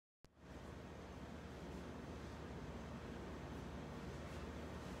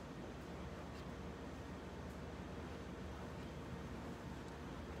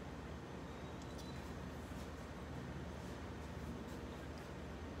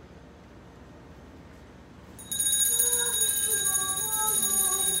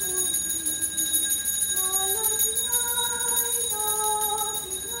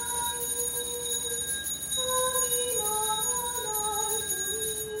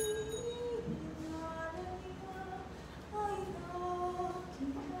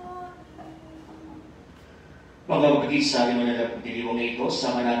Mga kapatid, sa ating mga pagdiriwang na ito,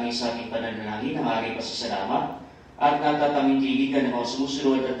 sama natin sa ating pananalangin ang ating pasasalamat at natatanging ng mga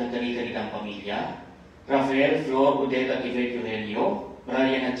sumusunod at nagkani-kanilang pamilya. RAFAEL, FLOR, ODETTE at EUGENIO,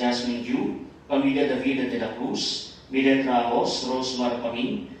 Brian at Jasmine Ju, Pamilya David de la Cruz, Milet Ramos, Rosemar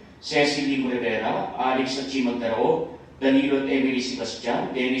Pamin, Cecily Rivera, Alex at G. Magdalene, Danilo at Emily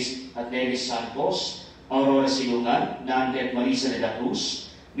Sebastian, Dennis at Dennis Santos, Aurora Silungan, Nante at Marisa de la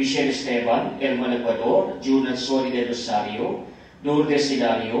Cruz, Michelle Esteban, Elma Laguador, June at Soli de Rosario, Lourdes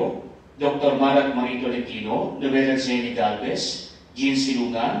Hilario, Dr. Marat Marito Lentino, Noel Zeni Galvez, Jean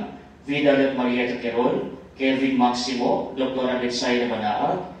Silungan, Vidal at Marieta Querol, Kelvin Maximo, Dr. Alexaira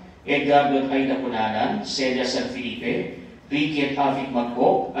Manaag, Edgar at Aida Punanan, Celia San Felipe, Ricky at Afik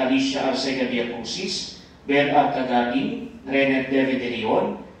Magbo, Alicia Arcega Villacusis, Bel Arcagating, Renet David de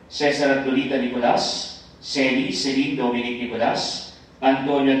Leon, Cesar at Lolita Nicolas, Celine Dominic Nicolas,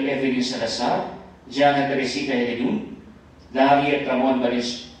 Antonio at Evelyn Salazar, Jana Teresita Heledun, Larry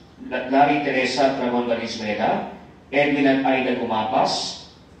Teresa at Ramon Valenzuela, Edwin at Aida Gumapas,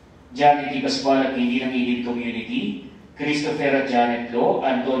 Janet Pascual at Hindi ng Init Community, Christopher at Janet Lo,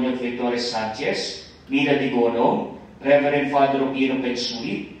 Antonio Victorias Sanchez, Mila Digono, Reverend Father Piero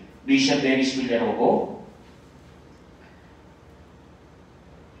Pensuit, Bishop Dennis Villarogo,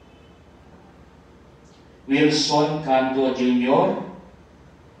 Wilson Canto Jr.,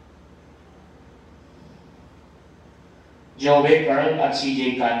 Joey Carl at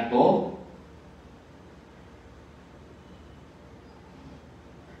CJ Canto,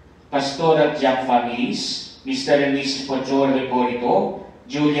 Pastor at Jack families, Mr. and Mrs. Pochor Reporito,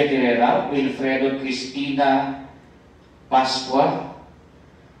 Julia Terera, Wilfredo Cristina Pasqua,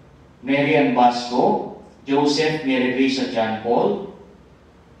 Marian Basco, Joseph Mary Grace at John Paul,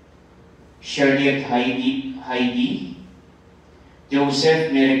 Shirley at Heidi,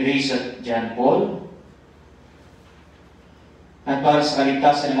 Joseph Mary Grace at John Paul, at para sa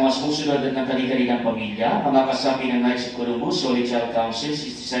kaligtasan ng mga sumusunod at ng kanilang pamilya, mga kasapi ng Knights of Columbus, Solid Child Council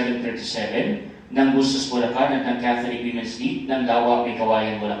 6737, ng Bustos Bulacan at ng Catholic Women's League ng Lawa may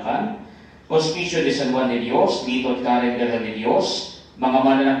Kawayan Bulacan, Hospicio de San Juan de Dios, Lito at Karen Guerra de Dios, mga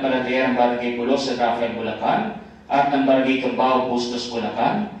mananampalataya ng Barangay Pulos sa Rafael Bulacan at ng Barangay Cambao, Bustos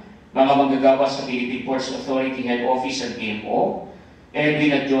Bulacan, mga manggagawa sa Philippine Ports Authority Head Office at PMO,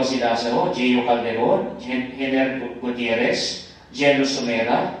 Edwin at Josie Lazaro, J.O. Calderon, Hener Gutierrez, Jello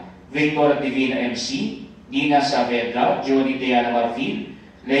Somera, Victor at Divina MC, Dina Saavedra, Jody Diana Marfil,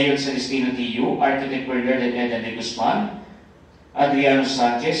 Leon Celestino T.U., Architect Bernard and Edan de Guzman, Adriano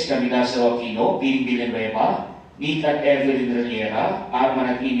Sanchez, Camila Aquino, Bill Villanueva, Nick at Evelyn Reliera, Arman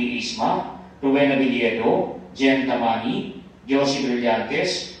at Amy Isma, Rowena Villedo, Jen Tamani, Josie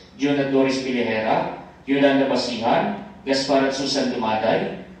Brillantes, Jun at Doris Pilihera, Yolanda Basihan, Gaspar at Susan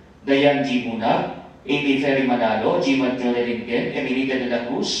Dumaday, Dayan G. Munag, Amy Ferry Manalo, Jim at Joel Lincoln, Emilita de la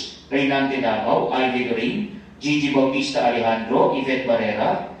Cruz, Reynante Davao, Ivy Green, Gigi Bautista Alejandro, Yvette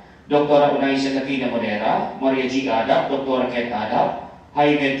Barrera, Dr. Unaisa Catina Monera, Maria G. Adap, Dr. Ken Adap,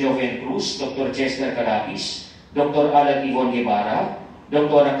 Jaime Joven Cruz, Dr. Chester Calapis, Dr. Alan Yvonne Guevara,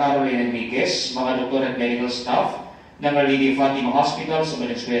 Dr. Caroline Enriquez, mga doktor at medical staff ng Lady Fatima Hospital sa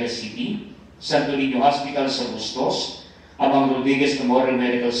Valenzuela City, Santo Niño Hospital sa Bustos, Amang Rodriguez Memorial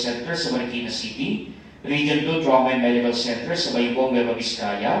Medical Center sa Marikina City, Region 2 Trauma and Medical Center sa Bayumbong, Nueva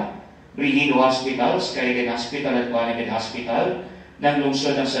Vizcaya, Brgy Hospital, Skyline Hospital at Banagan Hospital ng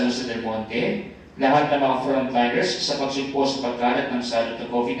Lungsod ng San Jose del Monte, lahat ng mga frontliners sa pagsugpo sa pagkalat ng salot ng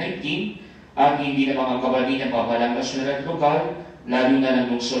COVID-19 at hindi na mga kabali ng pamahalang nasyonal at lokal, lalo na ng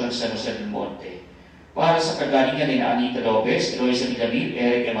Lungsod ng San Jose del Monte. Para sa kagalingan ni Anita Lopez, Eloisa Villamil,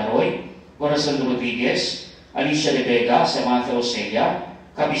 Eric Emaroy, Corazon Rodriguez, Alicia De Vega, Samantha Oselia,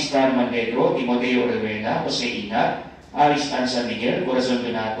 Capistar Manegro, Timoteo Rivera, Jose Ina, Aris Tan San Miguel, Corazon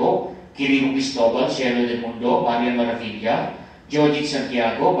Donato, Quirino Cristobal, Cielo del Mundo, Marian Maravilla, Georgette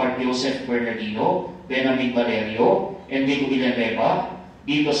Santiago, Mark Joseph Bernardino, Benjamin Valerio, Enrico Villanueva,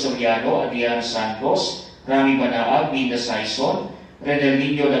 Dito Soriano, Adriano Santos, Rami Banaag, Linda Saison,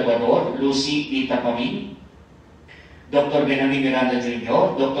 Renelino Laguador, Lucy Pita Pamin, Dr. Benjamin Miranda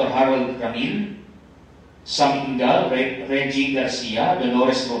Jr., Dr. Harold Ramil, Sam Ingal, Reggie Garcia,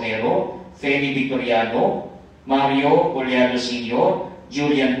 Dolores Romero, Feli Victoriano, Mario Poliano Sr.,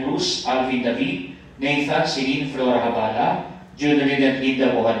 Julian Cruz, Alvin David, Nathan Silin Flora Habala, Judeline at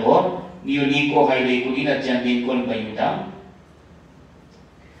Linda Bohador, Nionico Hailey Culin at Jan Lincoln Bayudang.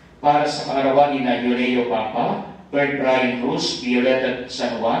 Para sa pangarawan ni na Yoleo Papa, Bert Brian Cruz, Violeta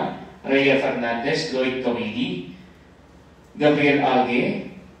San Juan, Rhea Fernandez, Lloyd Camili, Gabriel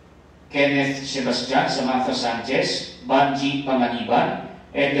Alge, Kenneth Sebastian, Samantha Sanchez, Banji Panganiban,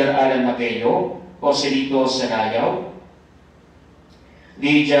 Edgar Alan Mateo, Joselito Sarayaw,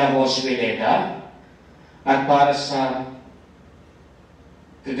 Lydia Josueleta, at para sa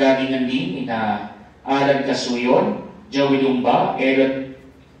kagalingan din na Alan Casuyon, Joey Lumba,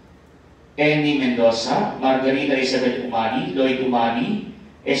 Annie Mendoza, Margarita Isabel Umani, Lloyd Umani,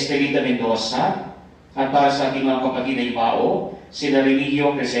 Estelita Mendoza, at para sa ating mga kapatid na Imao, sina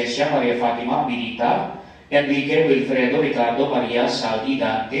Remigio Crescencia, Maria Fatima Milita, Enrique Wilfredo Ricardo Maria Saldi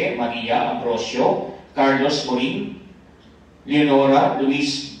Dante, Maria Ambrosio, Carlos Morin, Leonora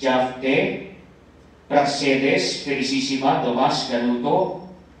Luis Jafte, Praxedes Felicissima Tomas Ganuto,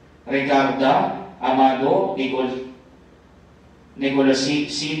 Ricarda Amado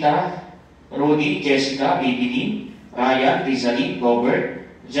Nicolasita, Rudy Jessica Bibilin, Ryan Rizalin Robert,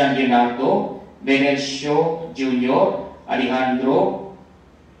 John Leonardo, Benelcio Jr., Alejandro,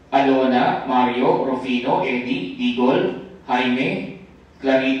 Alona, Mario, Rufino, Eddie, Digol, Jaime,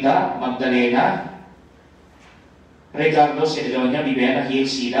 Clarita, Magdalena, Ricardo, Cedelonia, Viviana, Gil,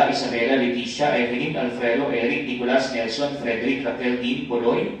 Sila, Isabela, Leticia, Evelyn, Alfredo, Eric, Nicolas, Nelson, Frederick, Raquel, Dean,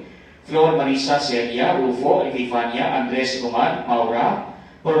 Puloy, Flor, Marisa, Celia, Rufo, Evifania, Andres, Roman, Maura,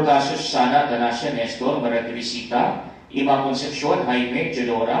 Protasio, Susana, Danasia, Nestor, Maria Teresita, Ima Concepcion, Jaime,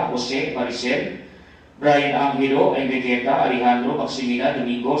 Jodora, Jose, Maricel, Brian Angelo, Enriqueta, Alejandro, Maximina,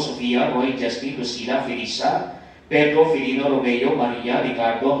 Domingo, Sofia, Roy, Justin, Lucila, Felisa, Pedro, Filino, Romeo, Maria,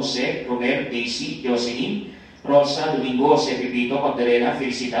 Ricardo, Jose, Romel, Daisy, Jocelyn, Rosa, Domingo, Jose Pepito, Magdalena,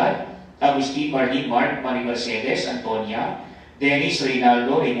 Felicidad, Agustin, Marlene, Mark, Marie Mercedes, Antonia, Dennis,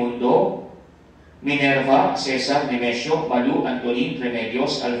 Reynaldo, Raimundo, Minerva, Cesar, Nemesio, Malu, Antolin,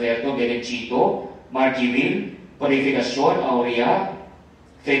 Remedios, Alberto, Belenchito, Margivil, Purificacion, Aurea,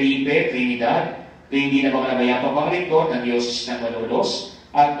 Felipe, Trinidad, hindi na mga nabayapang mga rektor ng Diocese ng Malolos,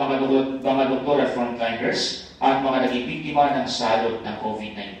 at mga doktor at frontliners, at mga naging biktima ng salot ng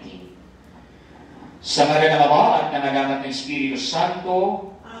COVID-19. Sa ngalan ng Ama at ng Anak at ng Espiritu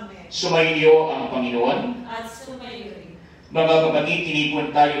Santo, Amen. Sumainyo ang Panginoon. At sumayo rin. Mga kapatid,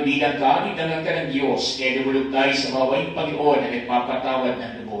 tinipon tayo bilang kaanilangan ka ng Diyos, kaya dumulog tayo sa mawaing Panginoon na nagpapatawad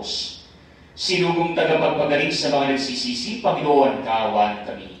ng lubos. Sinugong tagapagpagaling sa mga nagsisisi, Panginoon, kaawaan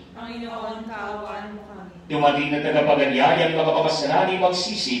kami. Panginoon, kaawaan mo kami. Dumating na tagapaganyayang mga makasalanan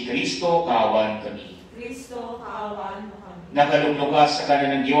magsisi, Kristo, kaawaan kami. Kristo, kaawaan mo kami. Nakalugluga sa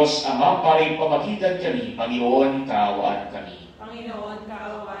kanan ng Diyos, Ama, para ipamagitan kami, Panginoon, kaawaan kami. Panginoon,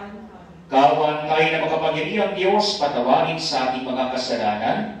 kaawaan mo kami. Kaawaan tayo na makapangyarihang Diyos, patawarin sa ating mga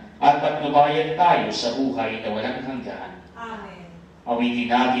kasalanan, at patnubayan tayo sa buhay na walang hanggan. Amen. Awitin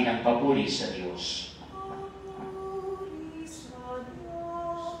natin ang papuri sa Diyos. Papuri sa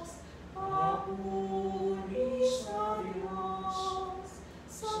Diyos, papuri sa Diyos,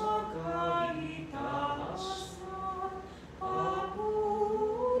 sa kaligtasan,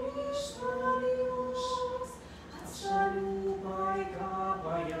 papuri sa Diyos, at sa lupa'y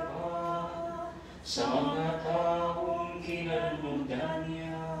kapayapaan, Sa mga taong kinalugdan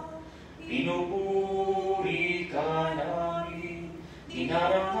niya, pinupuri ka namin,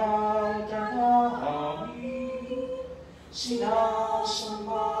 dinarangal ka namin,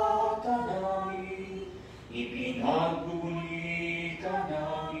 sinasamba ka namin, ipinagbubuli ka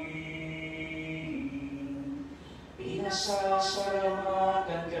namin.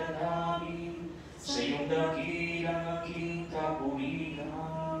 Pinasasalamatan ka namin sa iyong dakilang aking kapurihan.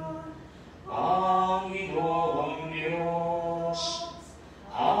 Panginoong Diyos,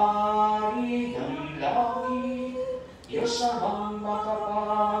 Hari ng langit, Diyos amang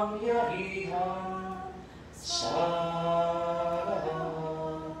makapangyarihan sa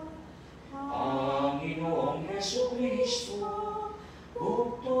lahat. Panginoong Jesucristo,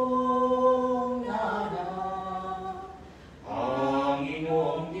 bugtong nanan.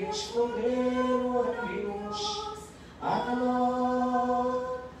 Panginoong Diyos, Kordero ng Diyos, at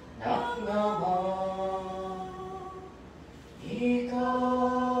anak ng Ama.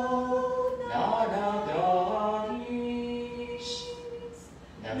 Ikaw na nagalis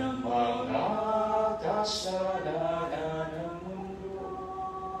ng mga kasalanan ng mundo.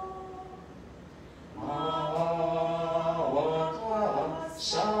 Maawa ka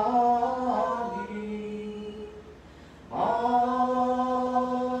sa amin. Maawa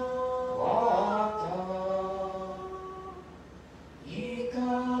ka.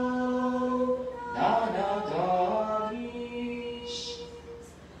 Ikaw na nagalis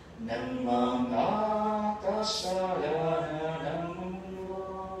ng mga kasalanan ng mundo.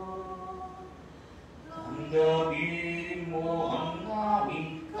 Tanggapin mo ang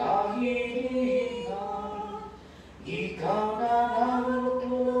aming kahilingan. Ikaw na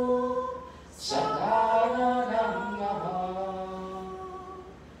naglutlo sa kanan ng Ama.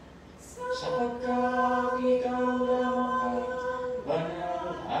 Sapagkat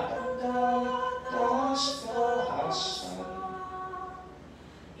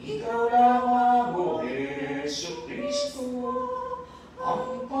Ikaw lamang, O Hesus Kristo,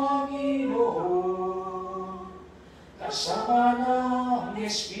 ang Panginoon, kasama ng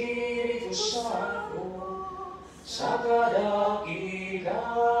Espiritu Santo, sa kadakilaan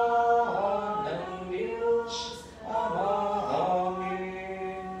ng Diyos Ama.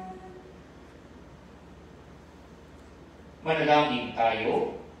 Amen. Manalangin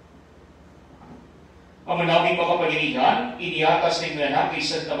tayo. Ang manawing makapaliligan, iniatas ng anak kay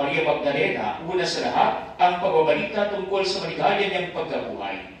Santa Maria Magdalena, una sa lahat, ang pagbabalita tungkol sa maligaya niyang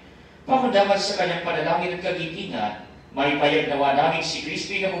pagkabuhay. Pakundangan sa kanyang panalangin at kagitingan, may payag nawa namin si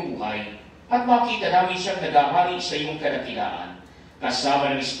Kristo'y nabubuhay, at makita namin siyang nagahari sa iyong kadakilaan,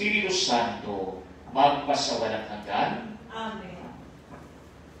 kasama ng Espiritu Santo, magpasawalang hanggan. Amen.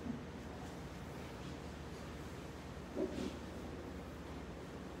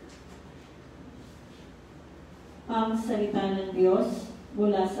 Ang salita ng Diyos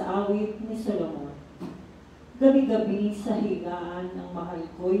mula sa awit ni Solomon. Gabi-gabi sa higaan ng mahal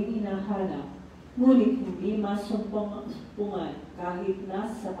ko'y hinahanap, ngunit hindi masumpungan kahit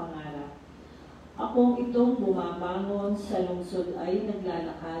nasa pangarap. Akong itong bumabangon sa lungsod ay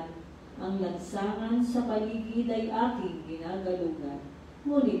naglalakad, ang lansangan sa paligid ay aking ginagalugan,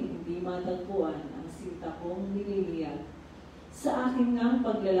 ngunit hindi matagpuan ang sinta kong nililiyag. Sa aking ngang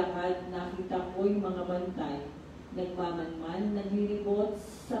paglalakad, nakita ko'y mga bantay, nagmamanman, naglilibot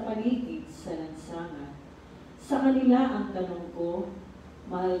sa paligid sa lansangan. Sa kanila ang tanong ko,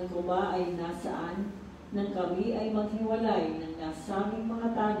 mahal ko ba ay nasaan? Nang kami ay maghiwalay ng nasabing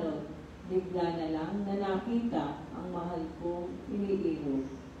mga tanod, bigla na lang na nakita ang mahal kong iniiho.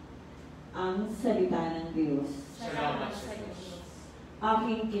 Ang salita ng Diyos. Salamat sa Diyos.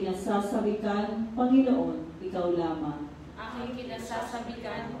 Aking kinasasabikan, Panginoon, ikaw lamang. Aking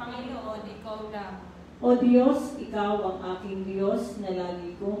kinasasabikan, Panginoon, ikaw lamang. O Diyos, ikaw ang aking Diyos na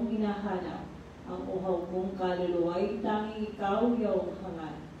lagi kong hinahanap. Ang uhaw kong kaluluwa'y tanging ikaw iyong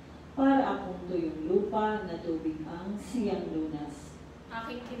hangad. Para akong tuyong lupa na tubig ang siyang lunas.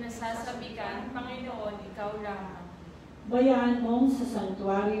 Aking kinasasabikan, Panginoon, ikaw lamang. Bayaan mong sa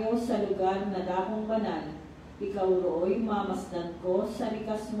sanktuaryo sa lugar na dakong banal. Ikaw roo'y mamasdan ko sa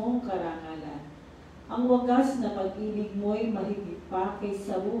likas mong karangalan. Ang wagas na pag-ibig mo'y mahigit pa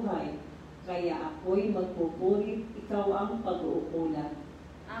kaysa buhay. Kaya ako'y magpupulit, ikaw ang pag-uukulan.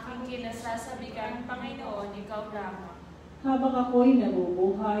 Aking kinasasabikan, Panginoon, ikaw lamang. Habang ako'y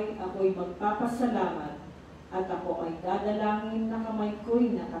nabubuhay, ako'y magpapasalamat, at ako ay dadalangin na kamay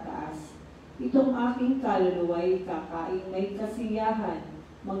ko'y nakataas. Itong aking kaluluwa'y kakaing may kasiyahan,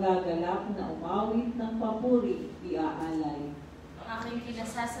 magagalak na umawit ng papuri, iaalay. Aking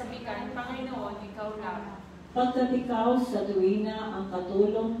kinasasabikan, Panginoon, ikaw lamang. Pagkat ikaw sa tuwina ang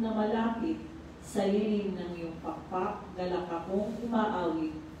katulong na malapit, sa lilim ng iyong pakpak, galak akong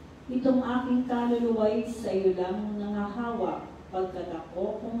umaawit. Itong aking kaluluwa'y sa iyo lang nangahawak, pagkat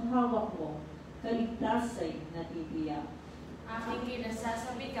ako kung hawak mo, kaligtas ay natitiyak. Aking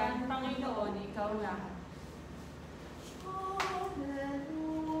kinasasabikan, Panginoon, ikaw lamang.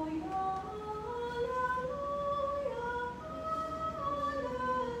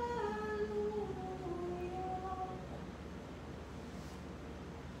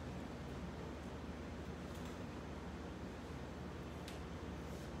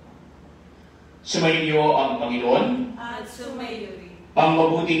 Sumainyo ang Panginoon. At sumayo rin. Ang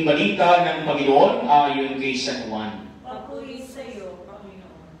mabuting balita ng Panginoon ayon kay San Juan. Papuri sa iyo,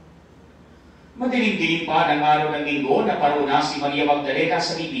 Panginoon. Madilim-dilim pa ng araw ng linggo na paruna si Maria Magdalena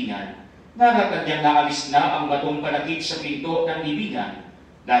sa libingan. Naratan niyang naalis na ang batong panakip sa pinto ng libingan.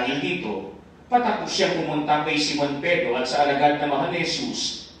 Dahil dito, patakbo siyang pumunta kay Simon Pedro at sa alagad na mahal ni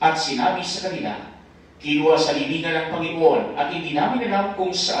Jesus at sinabi sa kanila, "Kinuha sa libingan ng Panginoon at hindi namin alam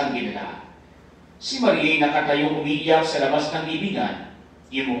kung saan dinala." Si Maria ay nakatayong umiiyak sa labas ng libingan.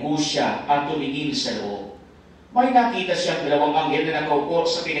 Yumuko siya at tumingin sa loob. May nakita siyang dalawang anghel na nakaupo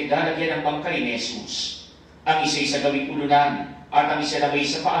sa pinaglalagyan ng bangkay ni Jesus. Ang isa'y sa gawing ulunan at ang isa na may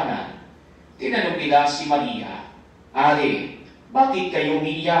sa paanan. Tinanong nila si Maria, "Are, bakit kayo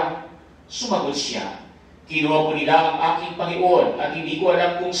umiiyak?" Sumagot siya, "Kinuha po nila ang aking Panginoon at hindi ko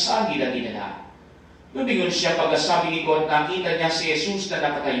alam kung saan nila dinala." Lumingon siya pagkasabi nito at nakita niya si Jesus na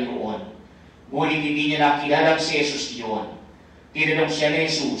nakatayo roon. Ngunit hindi niya nakilala si Jesus iyon. Tinanong siya ni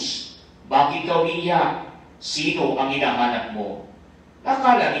Jesus, "Bakit ka umiiyak? Sino ang hinahanap mo?"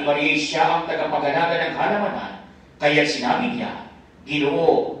 Akala ni Maria siya ang tagapagalaga ng halamanan, kaya sinabi niya,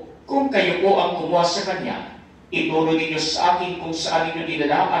 "Ginoo, kung kayo po ang kumuha sa kanya, ituro ninyo sa akin kung saan ninyo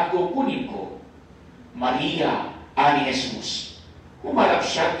dinala at kukunin ko." "Maria," ani Jesus. Humarap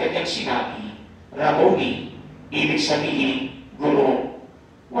siya at kanyang sinabi, "Rabboni," ibig sabihin, Guro.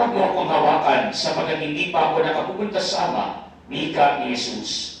 Huwag mo akong hawakan sapagkat hindi pa ako nakapupunta sa Ama, wika ni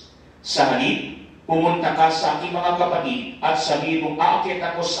Jesus. Sa halip, pumunta ka sa aking mga kapatid at sabihin mong aakyat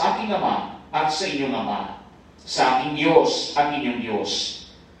ako sa aking Ama at sa inyong Ama, sa aking Diyos at inyong Diyos.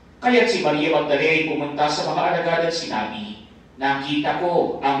 Kaya't si Maria Magdalena pumunta sa mga alagad at sinabi, nakita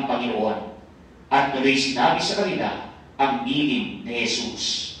ko ang Panginoon. At tuloy sinabi sa kanila ang bilin ni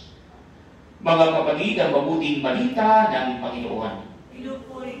Jesus. Mga kapatid, ang mabuting balita ng Panginoon.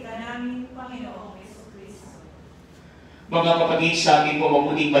 Pinupuri ka namin, Panginoong Jesucristo. Mga kapatid, sa ating po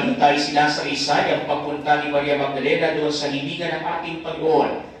mabuting balita ay sinasalaysay ang pagpunta ni Maria Magdalena doon sa libingan ng ating Panginoon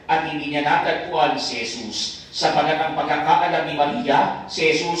at hindi niya natagpuan si Jesus. Sapagat ang pagkakaalam ni Maria, si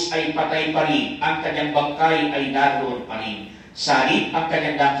Jesus ay patay pa rin, ang kanyang bangkay ay naroon pa rin. Sa halip ang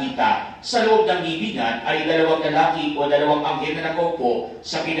kanyang nakita, sa loob ng libingan ay dalawang lalaki o dalawang anghel na nakaupo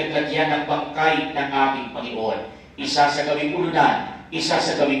sa pinaglagyan ng bangkay ng ating Panginoon. Isa sa gawing ulunan, isa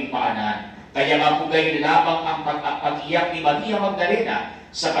sa gawing paanan. Kaya mapugay lamang ang pag-iyak ni Maria Magdalena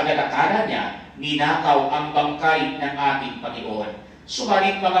sa pagkakala niya, ninakaw ang bangkay ng ating Panginoon.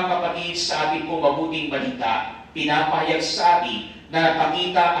 Subalit mga kapatid, sa ating pong mabuting balita, pinapahayag sa atin na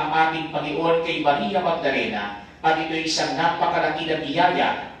napakita ang ating Panginoon kay Maria Magdalena. At ito ay isang napakalaki na biyaya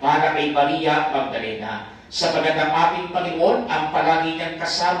para kay Maria Magdalena. Sapagat ang ating Panginoon, ang palagi niyang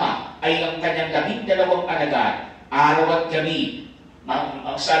kasama ay ang kanyang 12 alagad, araw at gabi.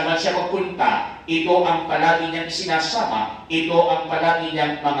 Saan man siya magpunta, ito ang palagi niyang sinasama, ito ang palagi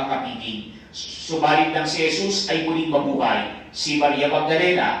niyang mga kapiling. Subalit nang si Jesus ay muling mabuhay, si Maria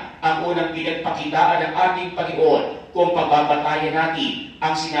Magdalena ang unang pinagpakitaan ng ating Panginoon kung pagbabatayan natin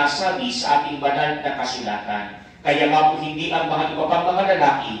ang sinasabi sa ating banal na kasulatan. Kaya nga po hindi ang mga iba pang mga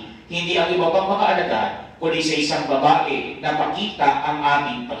lalaki, hindi ang iba pang mga alagad, kundi sa isang babae na pakita ang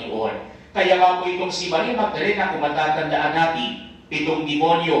ating Panginoon. Kaya nga po itong si Maria Magdalena, kung matatandaan natin, itong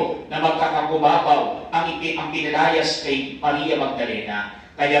demonyo na magkakakubabaw ang pinalayas kay Maria Magdalena.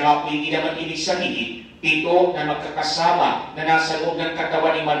 Kaya nga po hindi naman ibig sabihin, ito na magkakasama na nasa loob ng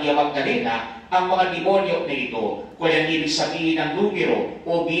katawan ni Maria Magdalena, ang mga demonyo na ito, kung ang ibig sabihin ng numero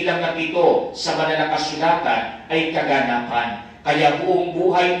o bilang na 7 sa banal na kasulatan ay kaganapan. Kaya buong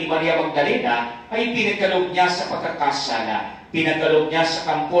buhay ni Maria Magdalena ay pinagkaloob niya sa pagkakasala, pinagkaloob niya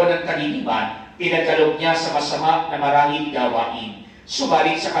sa kampo ng kaliliman, pinagkaloob niya sa masama na maraming gawain.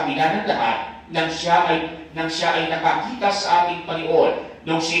 Subalit sa kabila ng lahat, nang siya ay nakakita sa ating Panginoon,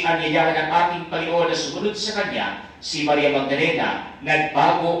 nung sinanyayahan ng ating Panginoon na sumunod sa Kanya, si Maria Magdalena,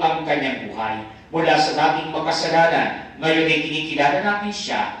 nagbago ang kanyang buhay. Mula sa dating makasalanan, ngayon ay kinikilala natin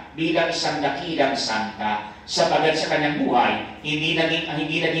siya bilang isang dakilang santa. Sapagat sa kanyang buhay, hindi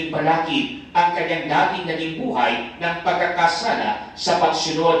naging balakid ang kanyang dating naging buhay ng pagkakasala sa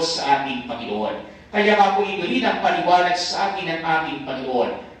pagsunod sa ating Panginoon. Kaya nga po ito rin ang paliwanag sa atin ng ating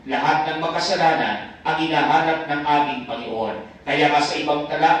Panginoon. Lahat ng makasalanan ang hinahanap ng ating Panginoon. Kaya nga sa ibang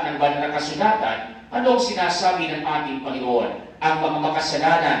tala ng banal na kasulatan, ano ang sinasabi ng ating Panginoon? Ang mga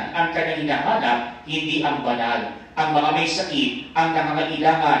makasalanan ang kanyang hinahanap, hindi ang banal. Ang mga may sakit ang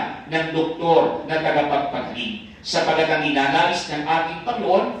nangangailangan ng doktor na tagapagpagaling. Sapagat ang ninanais ng ating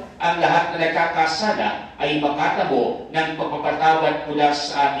Panginoon, ang lahat na nagkakasala ay makatamo ng pagpapatawad mula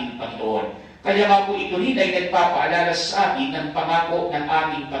sa ating Panginoon. Kaya nga po ito rin ay nagpapaalala sa atin ng pangako ng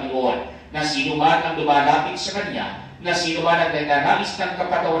ating Panginoon na sino man ang lumalapit sa Kanya, na sino man ang nagnanais ng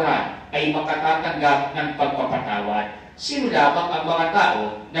kapatawaran ay makatatanggap ng pagpapatawad. Sino lamang ang mga tao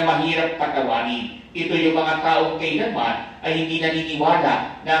na mahirap patawarin? Ito yung mga taong kailanman ay hindi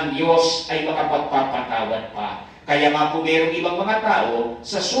naniniwala na ang Diyos ay makapagpapatawad pa. Kaya nga po mayroong ibang mga tao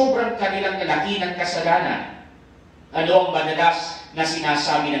sa sobrang kanilang laki ng kasalanan. Ano ang madalas na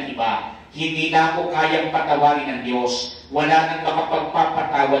sinasabi ng iba? Hindi na ako kayang patawarin ng Diyos. Wala nang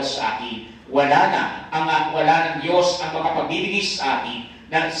makapagpapatawad sa akin. Wala ng Diyos ang makapagbibigay sa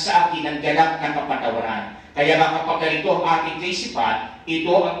akin ng ganap na kapatawaran. Kaya nga kapag ganito ang ating kaisipan,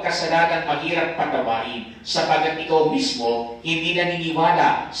 ito ang kasalanan mahirap patawarin, sapagat ikaw mismo hindi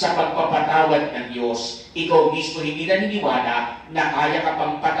naniniwala sa pagpapatawad ng Diyos. Ikaw mismo hindi naniniwala na kaya ka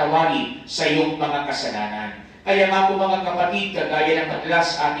pang patawarin sa iyong mga kasalanan. Kaya nga po mga kapatid, kagaya ng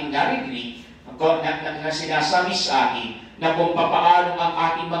madalas ating narinig na sinasabi sa akin na kung papaano ang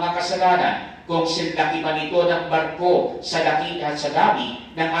ating mga kasalanan, kung silaki man ito ng barko sa laki at sa dami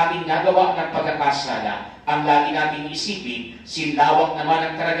ng ating nagawa ng pagkakasala, ang lagi nating isipin, sinlawak naman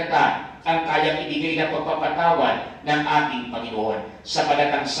ang karagatan ang kayang ibigay na pagpapatawad ng ating Panginoon. Sapagat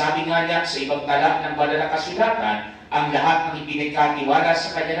ang sabi nga niya sa ibang tala ng banal na kasulatan, ang lahat ng ipinagkatiwala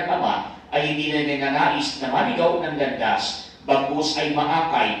sa Kanya ng Ama ay hindi na ninanais na maligaw ng landas, bagkus ay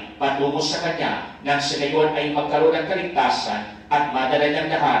maakay patungo sa Kanya nang sa gayon ay magkaroon ng kaligtasan at madala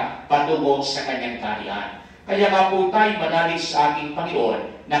niyang lahat patungo sa kanyang kaharian. Kaya nga po tayo manalig sa ating Panginoon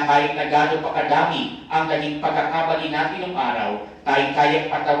na kahit na gaano pa kadami ang naging pagkakamali natin ng araw, tayo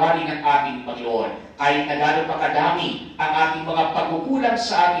kayang patawarin ng ating Panginoon. Kahit na gaano pa kadami ang ating mga pagkukulang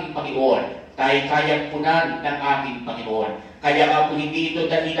sa ating Panginoon, tayo kayang punan ng ating Panginoon. Kaya nga po hindi ito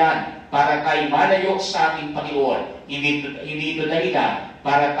dahilan para tayo malayo sa ating Panginoon. Hindi ito dahilan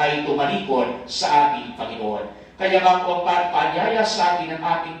para tayo tumalikod sa ating Panginoon. Kaya nga po ang paanyaya sa atin ng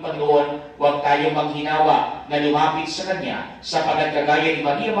ating Panginoon, huwag tayo maghinawa na lumapit sa Kanya, sapagat kagaya ni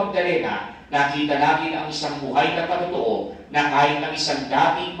Maria Magdalena, nakita natin ang isang buhay na patotoo na kahit ang isang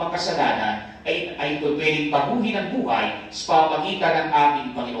dating makasalanan ay pwedeng pabuhin ang buhay sa pamamagitan ng ating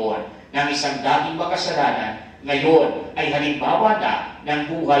Panginoon. Ng isang dating makasalanan, ngayon ay halimbawa na ng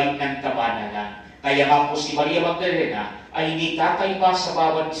buhay ng kabanalan. Kaya nga po si Maria Magdalena ay hindi kakaiba sa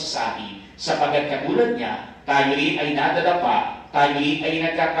bawat isa sa atin, sapagat katulad niya, tayo rin ay nadadapa, tayo rin ay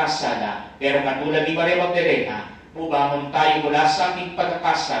nagkakasala. Pero katulad ni Maria Magdalena, bumangon tayo mula sa ating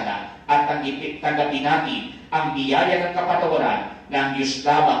pagkakasala at tanggapin natin ang biyaya ng kapatawaran ng Diyos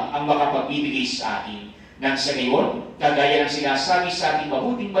lamang ang makapagbibigay sa atin. Nang sa ngayon, kagaya ng sinasabi sa ating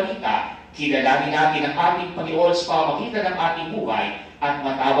mabuting balita, kilalanin natin ang ating Panginoon sa pamamagitan ng ating buhay at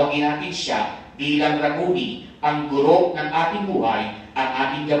matawagin natin siya bilang Rabuni, ang guro ng ating buhay, ang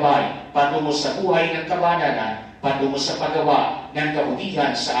ating gabay patungo sa buhay ng kabanalan, patungo sa paggawa ng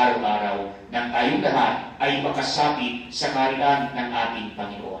kabutihan sa araw-araw, nang tayong lahat ay makasapit sa kaharian ng ating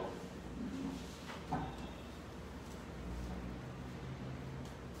Panginoon.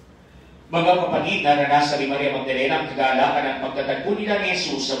 Mga kapatid, naranasan ni Maria Magdalena ang kagalakan ng pagtatagpo nila ni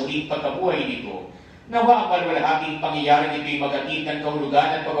Jesus sa muling pagkabuhay nito. Nawa ang malwalhating pangyayari nito'y magatid ng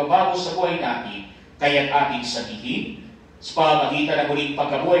kahulugan at pagbabago sa buhay natin, kaya't ating sabihin, sa pamamagitan ng muling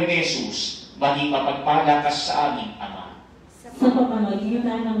pagkabuhay ni Jesus, maging mapagpala ka sa aming Ama. Sa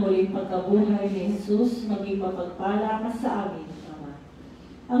pamamagitan ng muling pagkabuhay ni Jesus, maging mapagpala ka sa amin, Ama.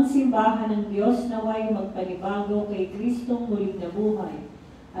 Ang simbahan ng Diyos naway magpanibago kay Kristong muling nabuhay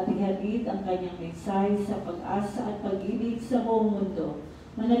at ihatid ang kanyang mensahe sa pag-asa at pag-ibig sa buong mundo.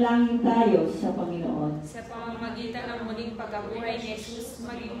 Manalangin tayo sa Panginoon. Sa pamamagitan ng muling pagkabuhay ni Jesus,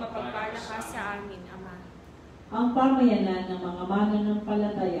 maging mapagpala ka sa amin, Ama. Ang pamayanan ng mga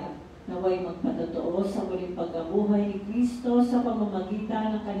mananampalataya naway magpatotoo sa muling pagkabuhay ni Kristo sa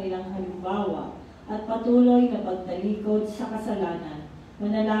pamamagitan ng kanilang halimbawa at patuloy na pagtalikod sa kasalanan.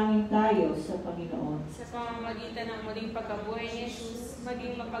 Manalangin tayo sa Panginoon. Sa pamamagitan ng muling pagkabuhay ni Jesus,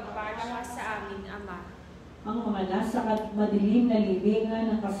 maging mapagpala ka sa amin, Ama. Ang mga nasa madilim na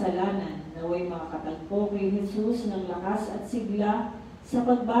libingan ng kasalanan naway makakatagpo kay Jesus ng lakas at sigla sa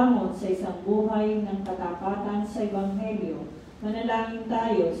pagbangon sa isang buhay ng katapatan sa Ebanghelyo. Manalangin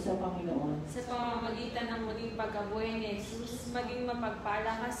tayo sa Panginoon. Sa pamamagitan ng muling pagkabuhay ni Jesus, maging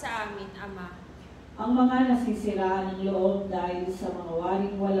mapagpala ka sa amin, Ama. Ang mga nasisiraan ng loob dahil sa mga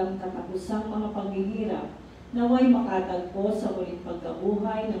waring walang katapusang mga paghihirap, naway makatagpo sa muling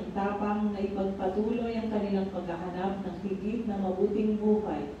pagkabuhay ng tapang na ipagpatuloy ang kanilang paghahanap ng higit na mabuting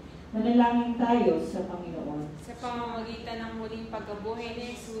buhay. Manalangin tayo sa Panginoon. Sa pamamagitan ng muling pagkabuhay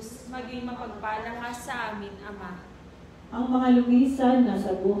ni Jesus, maging mapagpala ka sa amin, Ama. Ang mga lumisan na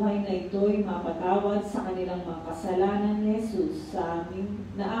sa buhay na ito'y mapatawad sa kanilang mga kasalanan ni Jesus sa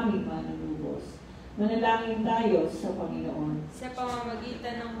aming manunubos. Manalangin tayo sa Panginoon. Sa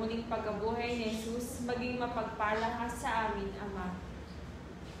pamamagitan ng muling pagkabuhay ni Jesus, maging mapagpala ka sa amin, Ama.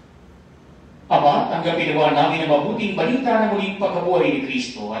 Ama, tanggapin naman namin ang mabuting balita ng muling pagkabuhay ni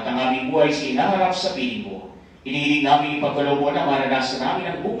Kristo at ang aming buhay sa inaharap sa piling mo. Inihiling namin ipagkaloob mo na maranasan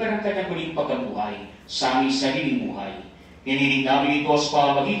namin ang bunga ng kanyang muling pagkabuhay sa aming sariling buhay. Inihiling namin ito sa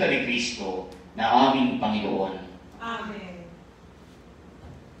pamamagitan ni Kristo na aming Panginoon. Amen.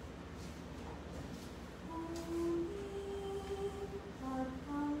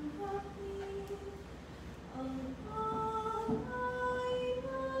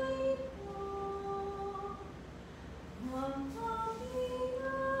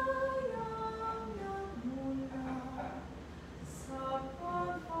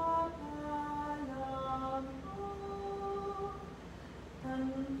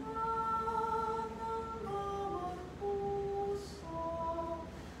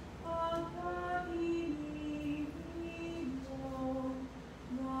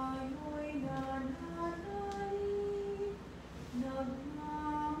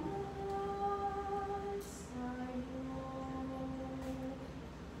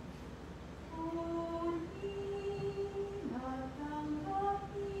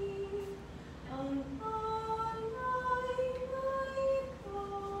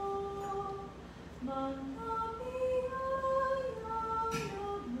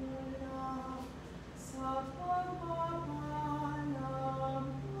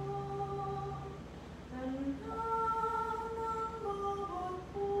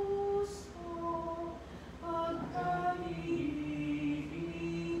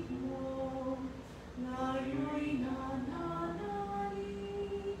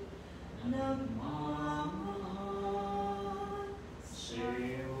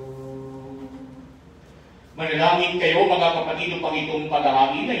 Manalangin kayo mga kapatid upang itong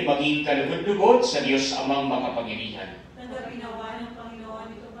paghahangin ay maging kalugod-lugod sa Diyos Amang makapangyarihan. Tanggapin nawa ng Panginoon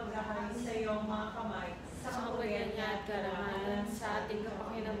itong paghahangin sa iyong mga kamay, sa kapurihan niya at karangalan, sa ating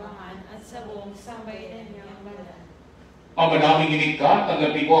kapakinabangan at sa buong sambayanan niyang banal. Ama naming iligka,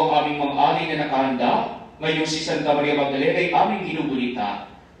 tanggapin po ang aming mga alay na nakahanda. Ngayong si Santa Maria Magdalena ay aming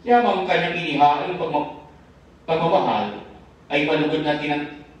ginugunita. Yamang kanyang inihaang pagmamahal ay malugod na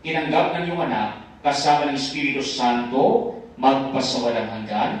tinanggap ng iyong anak kasama ng Espiritu Santo magpasawalang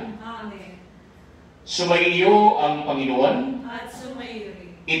hanggan. Amen. Sumainyo ang Panginoon. At sumayo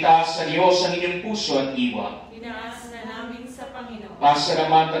rin. Itaas sa Diyos ang inyong puso at diwa. Inaas na namin sa Panginoon.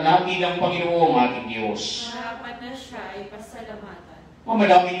 Pasalamatan natin ang Panginoong ating Diyos. Marapat na siya ay pasalamatan.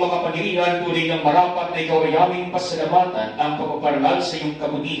 Mamadaming makapangyarihan, tunay ng marapat na ikaw ay aming pasalamatan ang pagpaparangal sa iyong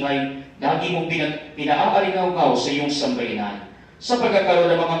kabutihan, lagi mong pinaalingaw sa iyong sambayanan. Sa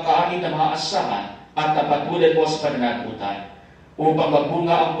pagkakaroon ng mga kaanib na maaasahan at napatulan mo sa pananagutan, upang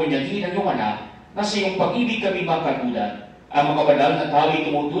magbunga ang punyagi ng iyong anak, na sa iyong pag-ibig kami makatulan, ang mga banal na tao ay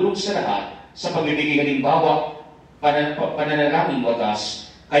tumutulong sa lahat sa pagbibigay halimbawa, pananalangin wagas.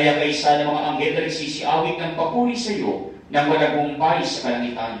 Kaya kaysa ng mga anghel na nagsisiawit ng papuri sa iyo, nang malagumpay sa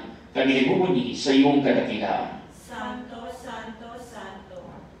kalangitan, kami nagbubunyi sa iyong kadakilaan. Santo, Santo,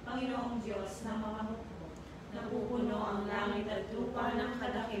 Santo, Panginoong Diyos na mga hukbo, Napupuno ang langit at lupa ng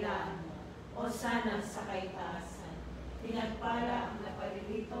kadakilaan mo. O sana sa kaitaasan. pinagpala ang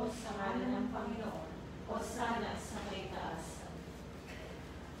naparirito sa ngalan ng Panginoon, o sana sa kaitaasan.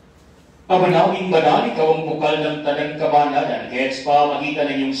 Pamanawing banal, ikaw ang bukal ng tanang kabanalan, kaya't sa pamagitan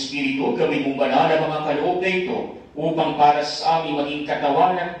ng iyong Espiritu, gawin mong banal ang mga kaloob na ito, upang para sa aming maging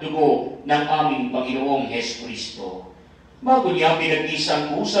katawan at dugo ng aming Panginoong Jesucristo. Bago niya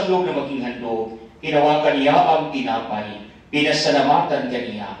pinagtisang kusang loob na maging handog, hinawakan niya ang tinapay, pinasalamatan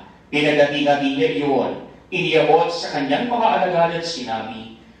kaniya, pinagati-hati niya iyon, iniabot sa kanyang mga alagad at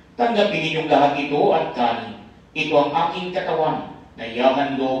sinabi, tanggapin ninyong lahat ito at kanin, ito ang aking katawan na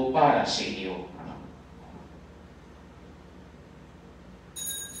ihahandog para sa inyo.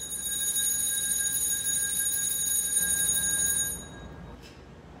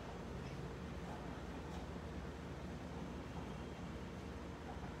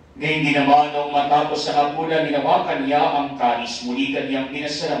 Ngayon din naman, nung matapos sa hapunan, hinawakan niya ang kalis, muli kanyang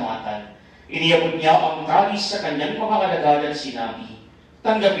pinasalamatan. Iniabot niya ang kalis sa kanyang mga alagad at sinabi,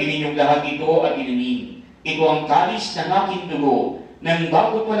 tanggapin ninyong lahat ito at inumin. Ito ang kalis ng aking dugo, ng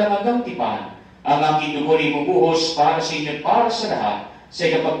bago't walang hanggang tipan. Ang aking dugo ay bubuhos para sa inyo at para sa lahat, sa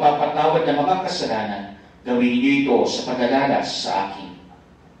ikapagpapatawad ng mga kasalanan. Gawin niyo ito sa pag-alalas sa akin.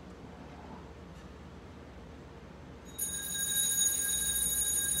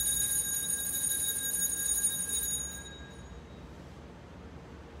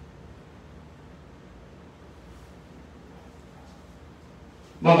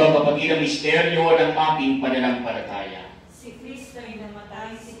 Mga kapatid, ang misteryo ng ating pananampalataya. Si Kristo'y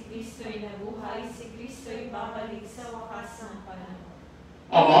namatay, si Kristo'y nabuhay, si Kristo'y babalik sa wakas ng panahon.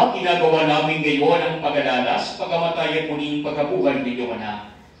 Ama, ginagawa namin ngayon ang pag-alala sa pagkamatay at muling pagkabuhay ng iyong anak.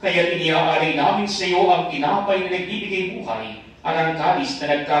 Kaya iniaalay namin sa iyo ang tinapay na nagbibigay buhay at ang kalis na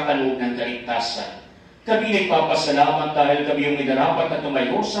nagkakaloob ng kaligtasan. Kami nagpapasalamat dahil kami yung minarapat na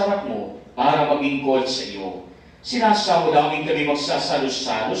tumayo sa harap mo para maglingkod sa iyo. Sinasamo namin kami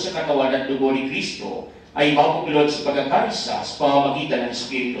magsasalo-salo sa katawan at dugo ni Kristo ay mapukulod sa pagkakarisa sa pamamagitan ng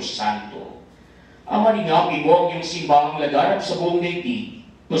Espiritu Santo. Ama, ninapin mo ang iyong simbahang laganap sa buong daigdig.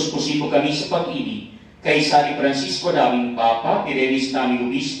 Puspusin mo kami sa pag-ibig kay San Francisco naming Papa, Tirenis naming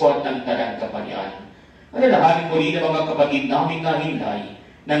Obispo at ng Tanang Kaparian. Alalahanin mo rin ang mga kapatid naming nahinlay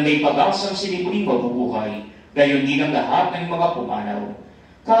nang may pag-asang sinimuling mabubuhay, gayon din ang lahat ng mga pumanaw.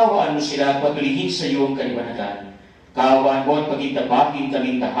 Kaawaan mo sila at patulihin sa iyong kaliwanagan. Kaawaan mo at pagintabatin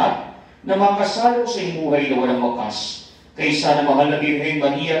kaming lahat na makasalo sa iyong buhay na walang wakas. Kaysa na mahal na Birhen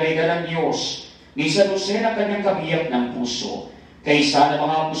Maria, Reyna ng Diyos, ni San Jose na kanyang kabiyak ng puso, kaysa na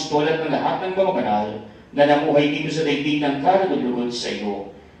mga apostol at ng lahat ng mga banal na namuhay dito sa daigdig ng kalugod-lugod sa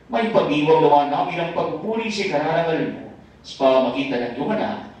iyo. May pag-iwang nawa namin ang pagpupuri sa kararangal mo sa pamamagitan ng iyong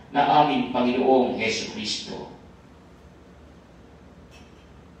anak na aming Panginoong Jesucristo.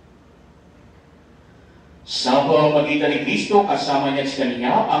 Sa pamamagitan ni Kristo, kasama niya sa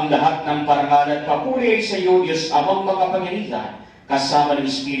Kanya, ang lahat ng parangal at papuri ay sa iyo, Diyos Amang makapangyarihan, kasama ng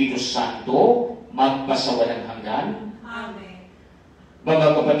Espiritu Santo, magpasawalang hanggan. Amen. Mga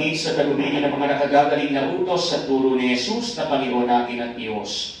kapatid, sa tagubilin ng mga nakagagaling na utos sa turo ni Jesus na Panginoon natin at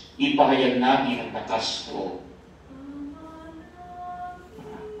Diyos, ipahayag natin ang takas ko.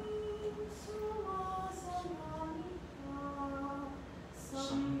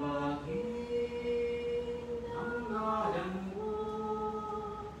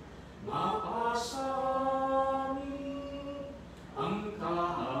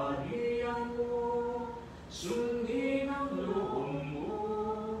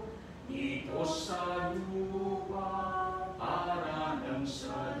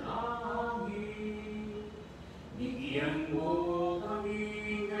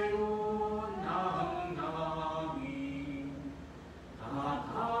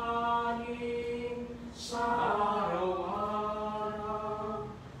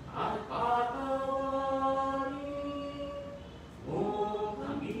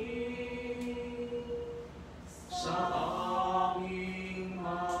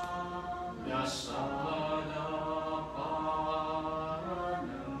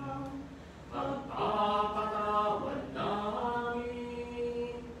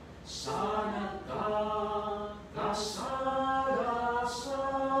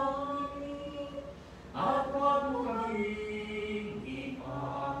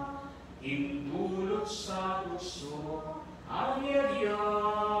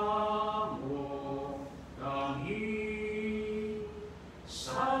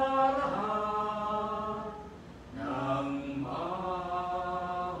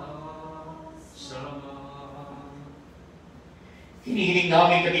 Hinihiling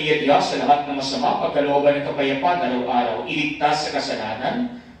namin kami sa lahat ng masama, pagkalooban ng kapayapaan araw-araw, iligtas sa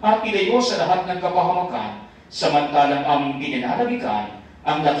kasalanan, at ilayo sa lahat ng kapahamakan, samantalang aming pinananabikan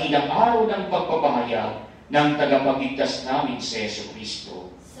ang dakilang araw ng pagpapahayag ng tagapagligtas namin sa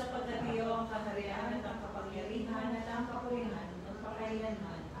Jesucristo. Sapagkat iyo ang kaharian at ang kapangyarihan at ang kapurihan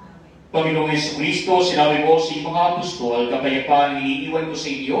magpakailanman. Amen. Panginoong Jesucristo, sinabi mo sa mga apostol, kapayapaan ang iniiwan ko sa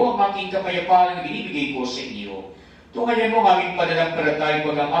inyo, ang aking kapayapaan ang binibigay ko sa inyo. Tungayan mo aming pananampalataya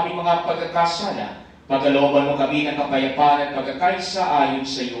pag ang aming mga pagkakasala. Pagkalooban mo kami ng kapayapaan at pagkakaisa ayon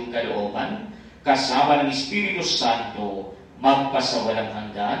sa iyong kalooban, kasama ng Espiritu Santo, magpasawalang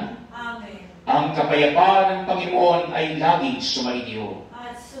hanggan. Amen. Ang kapayapaan ng Panginoon ay laging sumainyo.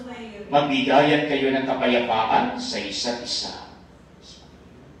 At sumayo. Magbigayan kayo ng kapayapaan sa isa't isa.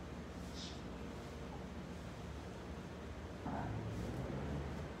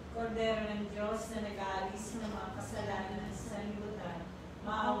 Kordero ng Diyos na nag-aalis ng mga kasalanan ng sanlibutan,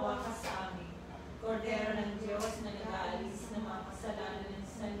 maawa ka sa amin. Kordero ng Diyos na nag-aalis ng mga kasalanan ng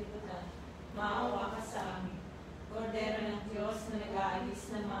sanlibutan, maawa ka sa amin. Kordero ng Diyos na nag-aalis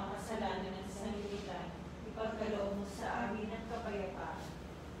ng mga kasalanan ng sanlibutan, ipagkaloob mo sa amin ang kapayapaan.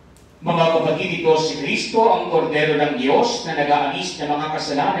 Mga kapatid, ito si Kristo, ang Kordero ng Diyos na nag-aalis ng mga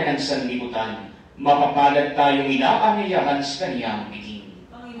kasalanan ng sanlibutan. Mapapalad tayong inaanyayahan sa kaniyang biging.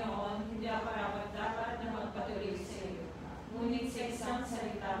 Panginoon, hindi ako dapat na magpatuloy sa iyo. Ngunit sa isang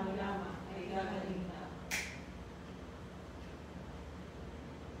salita mo lamang ay gagaling na.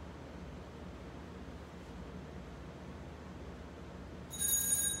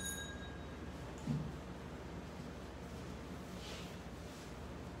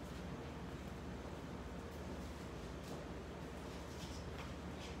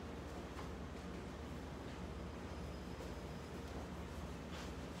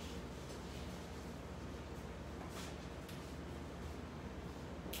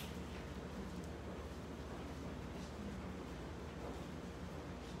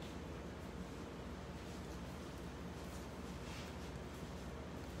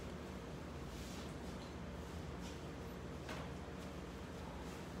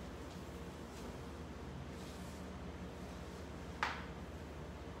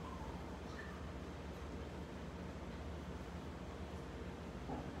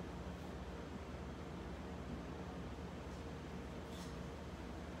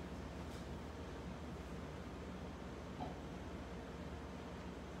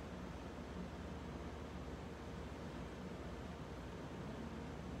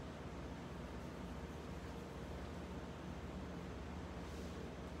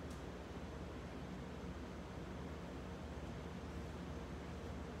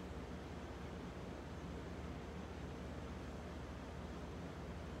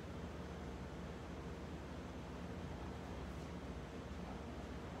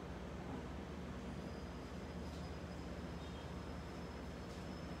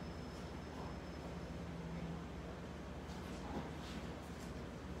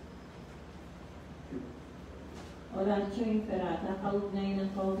 Oratio Imperata, kaugnay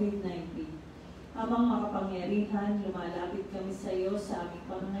ng COVID-19. Amang makapangyarihan, lumalapit kami sa iyo sa aming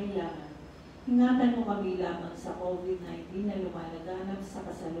pangangailangan. Ingatan mo kami lamang sa COVID-19 na lumalaganap sa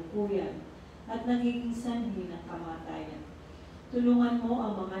kasalukuyan at nagiging sanhi ng kamatayan. Tulungan mo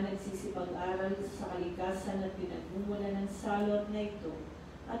ang mga nagsisipag-aral sa kalikasan at pinagmumula ng salot na ito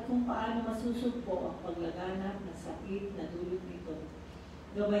at kung paano masusugpo ang paglaganap ng sakit na dulot nito.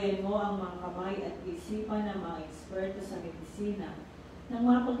 Gabayan mo ang mga kamay at isipan ng mga eksperto sa medisina nang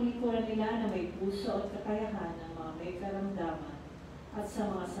mapaglikuran nila na may puso at kakayahan ng mga may karamdaman at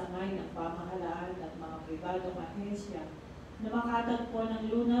sa mga sangay ng pamahalaan at mga pribadong ahensya na makatagpo ng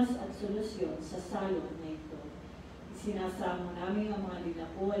lunas at solusyon sa salot na ito. Isinasamo namin ang mga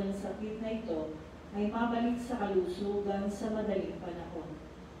dinapuan ng sakit na ito ay mabalik sa kalusugan sa madaling panahon.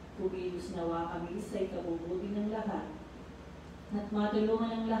 Kumilos nawa kami sa ikabubuti ng lahat at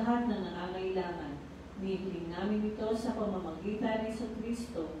matulungan ang lahat ng nangangailangan. Nihiling namin ito sa pamamagitan ni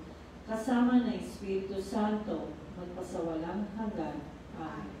Jesucristo, kasama ng Espiritu Santo, magpasawalang hanggan.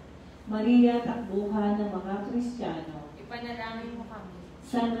 Amen. Maria, takbuhan ng mga Kristiyano, Ipanalangin mo kami.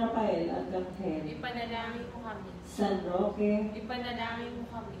 San Rafael Arcangel, Ipanalangin mo kami. San Roque, Ipanalangin mo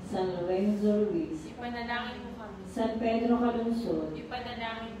kami. San Lorenzo Ruiz, Ipanalangin mo kami. San Pedro Calungsod,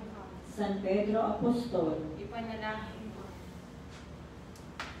 Ipanalangin mo kami. San Pedro Apostol, Ipanalangin mo kami.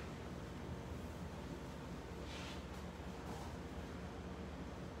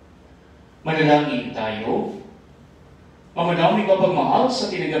 Manalangin tayo. Ama naming mapagmahal, sa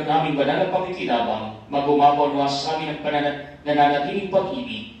tinagap naming banal na pakikinabang, magumabaw nawa sa amin ang nananatiling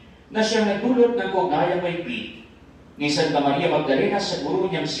pag-ibig na siyang nagdulot ng kaugnayang maigpit ni Santa Maria Magdalena sa guro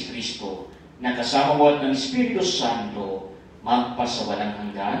niyang si Kristo, na kasama mo at ng Espiritu Santo, magpasawalang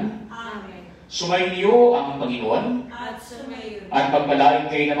hanggan. Amen. Sumainyo ang Panginoon, At sumayon. at pagpalain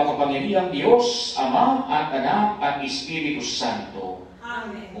kayo ng makapangyarihang Diyos, Ama at Anak at Espiritu Santo.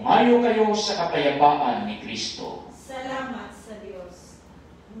 Amen. Umayo kayo sa kapayapaan ni Kristo.